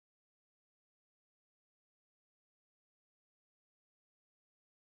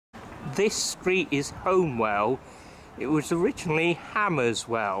This street is Homewell. It was originally Hammer's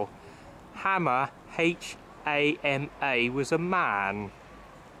Well. Hammer, H-A-M-A, was a man.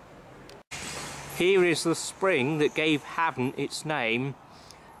 Here is the spring that gave Havant its name.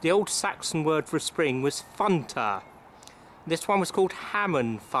 The old Saxon word for spring was funta. This one was called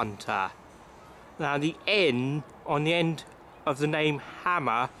Hammon funta. Now the N on the end of the name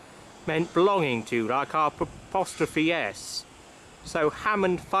Hammer meant belonging to, like our apostrophe S. So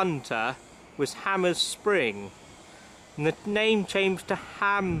Hammon funta was Hammer's spring. And the name changed to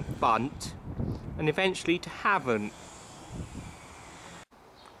Hamfunt and eventually to Havant.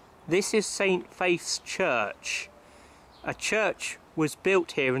 This is St. Faith's Church. A church was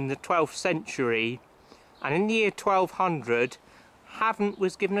built here in the 12th century, and in the year 1200 Havant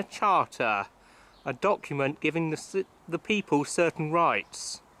was given a charter, a document giving the people certain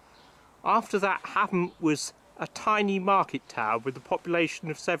rights. After that, Havant was a tiny market town with a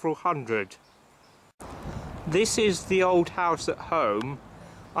population of several hundred. This is the old house at home.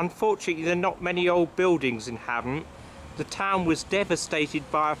 Unfortunately, there are not many old buildings in Havant. The town was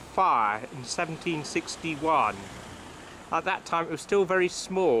devastated by a fire in 1761. At that time it was still very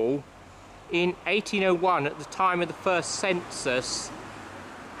small. In 1801, at the time of the first census,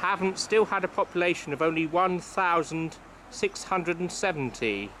 Havant still had a population of only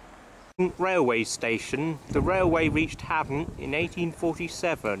 1,670. Railway station. The railway reached Havant in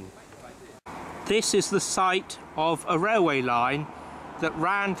 1847. This is the site of a railway line that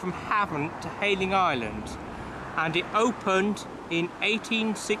ran from Havant to Hayling Island, and it opened in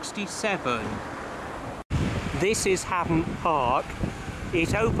 1867. This is Havant Park.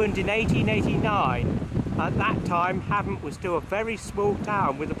 It opened in 1889. At that time, Havant was still a very small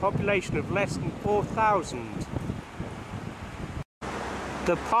town with a population of less than 4,000.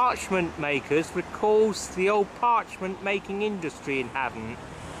 The parchment makers recalls the old parchment making industry in Havant,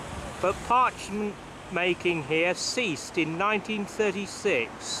 but parchment making here ceased in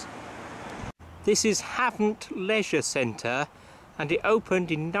 1936. This is Havant Leisure Centre, and it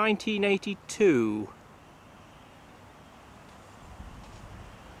opened in 1982.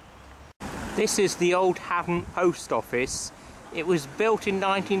 This is the old Havant Post Office. It was built in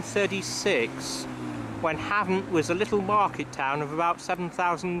 1936 when Havant was a little market town of about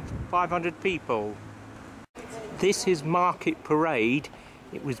 7,500 people. This is Market Parade.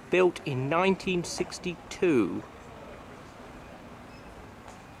 It was built in 1962.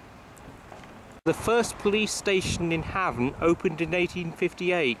 The first police station in Havant opened in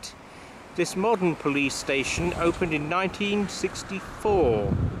 1858. This modern police station opened in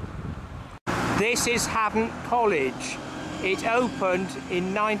 1964. This is Havant College. It opened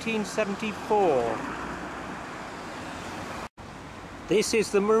in 1974. This is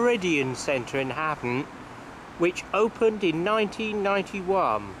the Meridian Centre in Havant, which opened in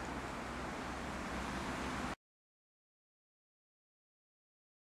 1991.